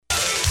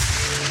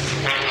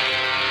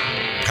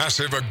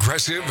Passive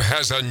Aggressive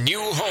has a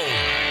new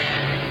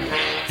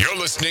home. You're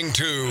listening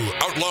to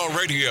Outlaw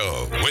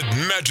Radio with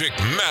Magic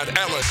Matt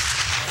Allen.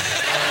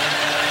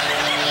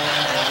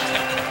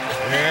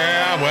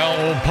 Yeah,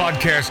 well, old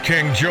podcast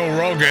king Joe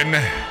Rogan,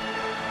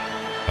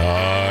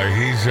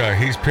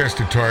 he's pissed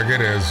at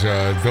Target, as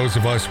those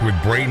of us with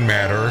brain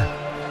matter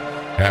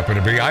happen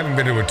to be. I haven't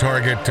been to a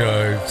Target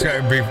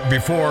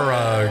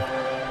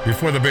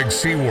before the big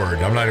C word.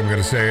 I'm not even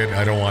going to say it.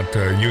 I don't want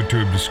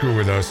YouTube to screw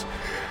with us.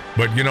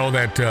 But you know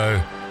that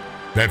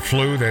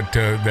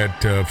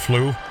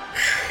flu.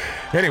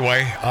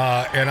 Anyway,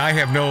 and I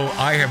have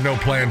no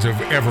plans of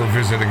ever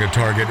visiting a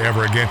Target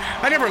ever again.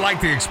 I never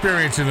liked the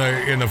experience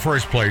in the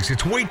first place.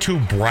 It's way too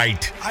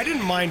bright. I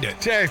didn't mind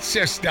it. It's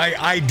just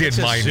I did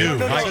mind it.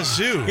 It's a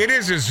zoo. It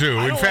is a zoo.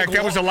 In fact,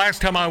 that was the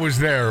last time I was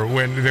there,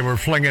 when they were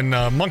flinging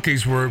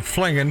monkeys were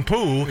flinging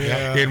poo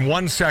in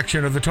one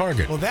section of the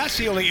Target. Well, that's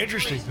the only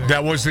interesting thing.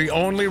 That was the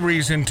only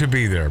reason to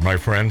be there, my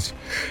friends.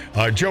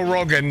 Joe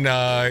Rogan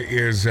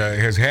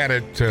has had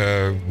it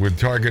with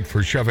Target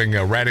for shoving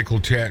a radical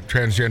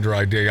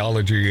transgender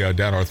ideology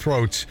down our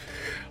throats.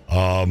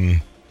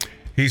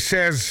 He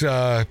says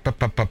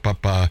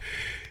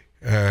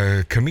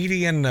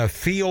comedian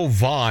Theo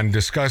Von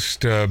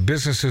discussed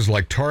businesses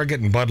like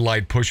Target and Bud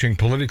Light pushing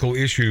political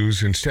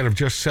issues instead of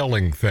just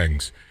selling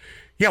things.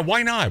 Yeah,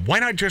 why not? Why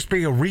not just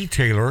be a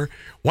retailer?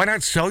 Why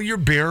not sell your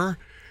beer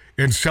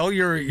and sell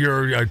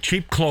your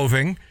cheap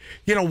clothing?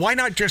 You know, why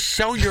not just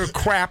sell your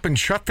crap and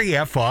shut the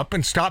F up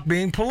and stop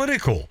being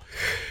political?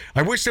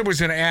 I wish there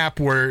was an app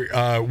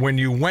where when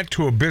you went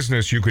to a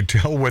business, you could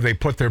tell where they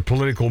put their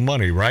political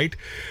money, right?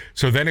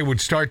 So then it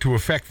would start to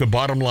affect the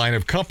bottom line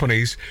of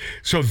companies.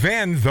 So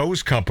then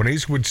those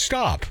companies would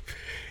stop.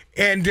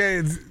 And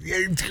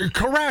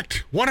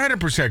correct,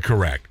 100%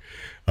 correct.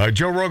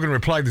 Joe Rogan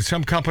replied that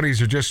some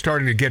companies are just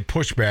starting to get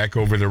pushback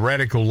over the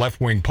radical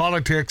left-wing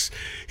politics.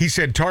 He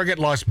said Target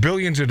lost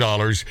billions of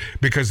dollars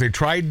because they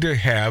tried to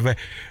have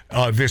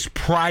this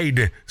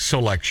pride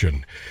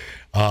selection.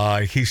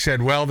 He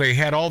said, well, they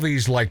had all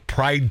these like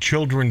pride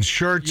children's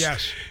shirts.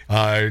 Yes.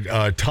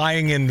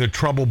 Tying in the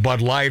trouble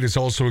Bud Light is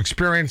also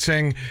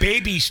experiencing.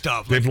 Baby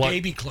stuff, like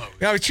baby clothes.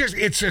 No,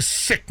 it's a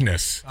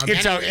sickness.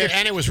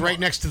 And it was right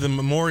next to the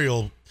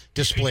memorial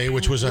display,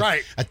 which was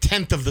a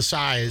tenth of the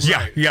size.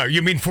 Yeah, yeah.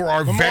 You mean for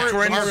our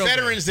veterans? Our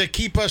veterans that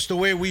keep us the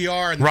way we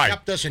are and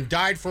kept us and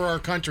died for our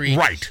country.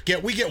 Right.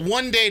 We get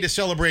one day to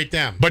celebrate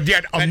them. But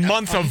yet a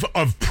month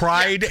of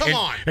pride. Yeah, come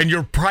on. And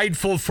you're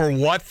prideful for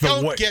what?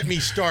 Don't get me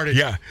started.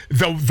 Yeah.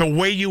 The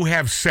way you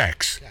have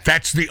sex. Yeah.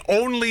 That's the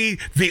only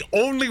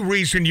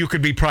reason you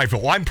could be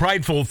prideful. I'm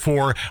prideful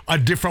for a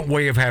different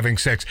way of having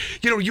sex.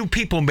 You know, you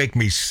people make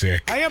me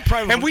sick. I am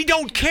prideful. And we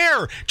don't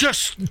care.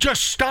 Just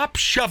stop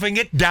shoving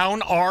it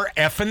down our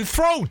effing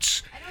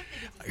throats.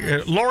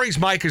 Lori's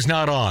mic is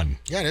not on.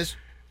 Yeah, it is.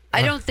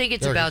 I don't think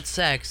it's about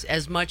sex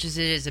as much as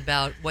it is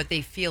about what they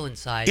feel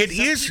inside. It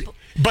is,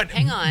 but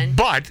hang on.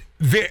 But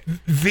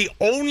the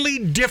only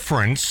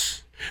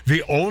difference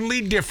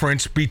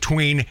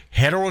between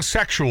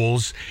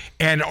heterosexuals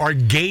and our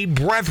gay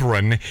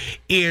brethren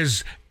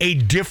is a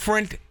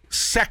different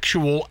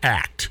sexual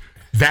act.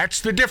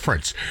 That's the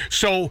difference.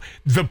 So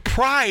the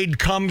pride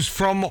comes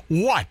from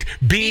what?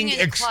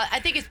 I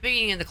think it's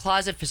being in the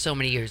closet for so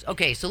many years.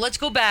 Okay, so let's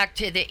go back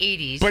to the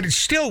 80s. But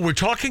still, we're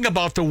talking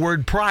about the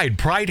word pride.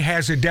 Pride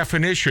has a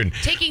definition.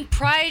 Taking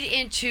pride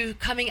into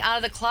coming out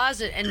of the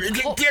closet, and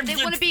they want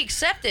to be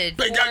accepted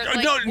for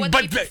what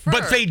they prefer.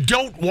 But they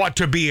don't want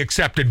to be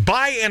accepted.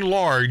 By and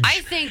large,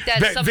 I think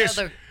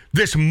that's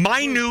this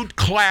minute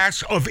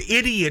class of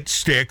idiot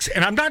sticks,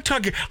 and I'm not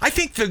talking. I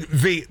think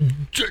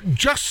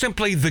just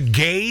simply the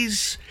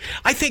gays.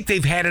 I think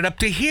they've had it up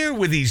to here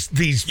with these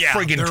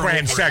friggin'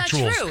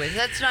 transsexuals.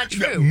 That's not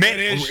true.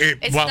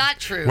 It's not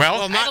true.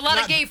 Well, I have a lot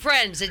of gay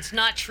friends. It's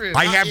not true.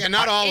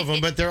 Not all of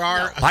them, but there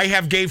are. I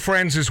have gay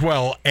friends as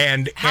well,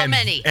 and how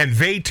many? And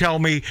they tell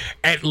me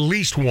at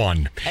least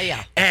one.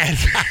 Yeah. And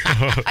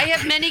I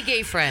have many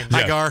gay friends.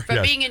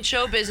 From being in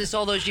show business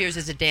all those years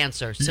as a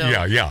dancer. So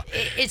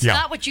it's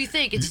not what you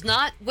think. It's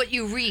not what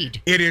you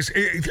read. It is.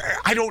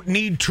 I don't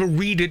need to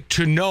read it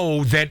to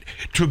know that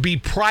to be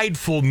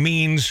prideful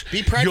means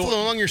be prideful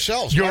among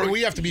yourselves. Why do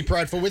we have to be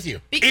prideful with you?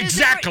 Because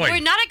exactly.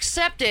 We're not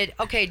accepted.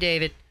 Okay,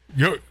 David.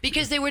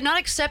 Because they were not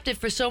accepted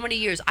for so many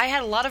years. I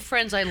had a lot of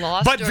friends I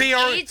lost during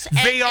AIDS, and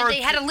they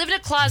had to live in a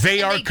closet.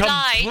 They are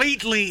died.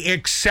 completely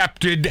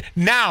accepted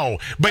now.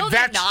 But no,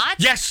 that's they're not.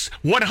 Yes,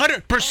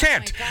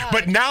 100%.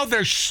 But now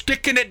they're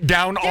sticking it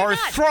down our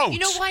throats. You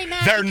know why,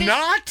 Matt? They're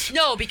not.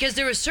 No, because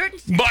there are certain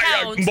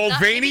towns.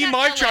 Mulvaney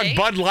much on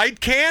Bud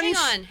Light cans.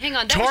 Hang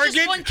on. That Target, was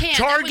just one can.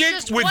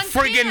 Target with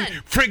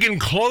friggin'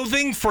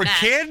 clothing for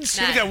kids.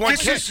 Matt, that one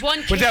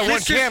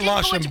can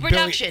lost some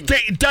production.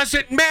 It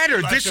doesn't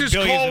matter. This is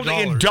called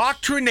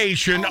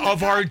indoctrination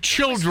of our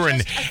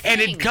children,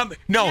 and it comes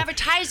an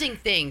advertising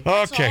thing.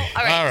 Okay,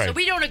 all right. So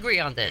we don't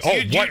agree on this.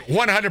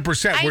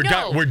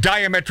 100%. We're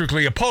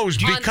diametrically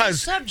opposed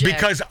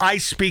because I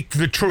speak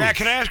the truth. Matt,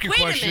 can I ask you a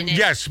question?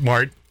 Yes,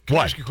 Mart. Can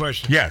I ask you a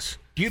question? Yes.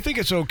 Do you think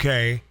it's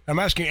okay? I'm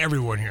asking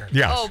everyone here.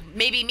 Yes. Oh,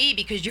 maybe me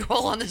because you're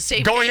all on the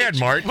same Go page. ahead,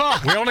 Mart.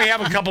 We only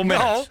have a couple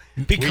minutes.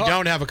 No, we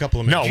don't have a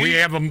couple of minutes. No, we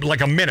have like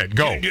a minute.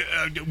 Go.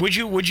 Would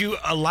you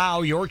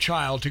allow your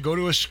child to go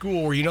to a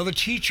school where you know the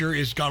teacher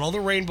has got all the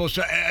rainbows?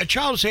 A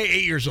child, say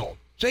 8 years old,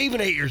 say even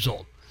 8 years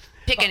old.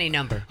 Pick any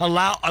number.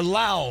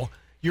 Allow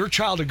your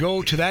child to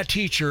go to that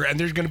teacher, and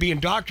they're going to be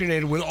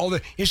indoctrinated with all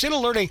the, instead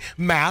of learning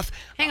math,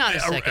 hang on a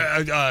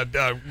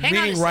second,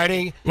 reading,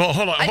 writing. Well,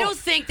 hold on. I don't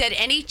think that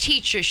any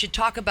teacher should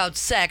talk about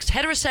sex,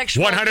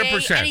 heterosexual,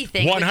 100%, gay,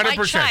 anything 100%. with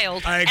my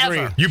child. I agree.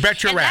 Ever. You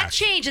bet your and ass. That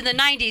changed in the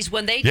 '90s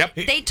when they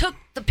took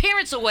the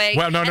parents away.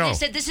 Well, no. They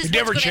said this is It what's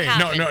never going to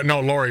changed. happen. No,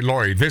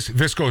 Lori.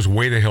 This goes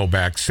way the hell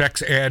back.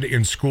 Sex ed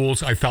in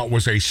schools, I thought,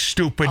 was a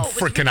stupid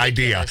freaking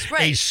idea.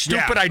 Right. A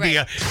stupid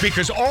idea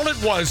because all it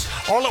was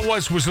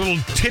little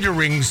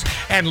titterings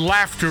and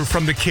laughter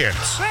from the kids.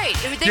 Right.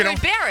 They were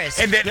embarrassed.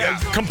 And then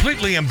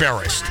completely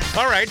embarrassed.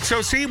 All right.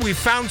 So see, we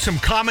found some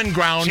common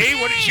ground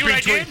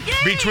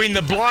between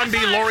the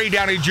blondie Lori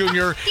Downey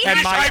Jr.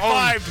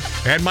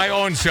 and my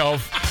own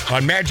self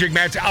on Magic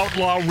Matt's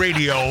Outlaw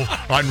Radio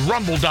on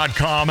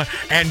Rumble.com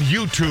and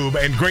YouTube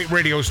and great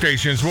radio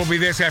stations. We'll be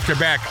this after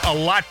back. A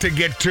lot to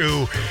get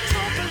to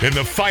in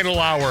the final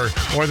hour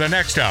or the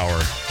next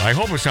hour. I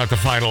hope it's not the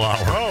final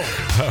hour.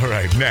 Oh. All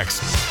right,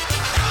 next.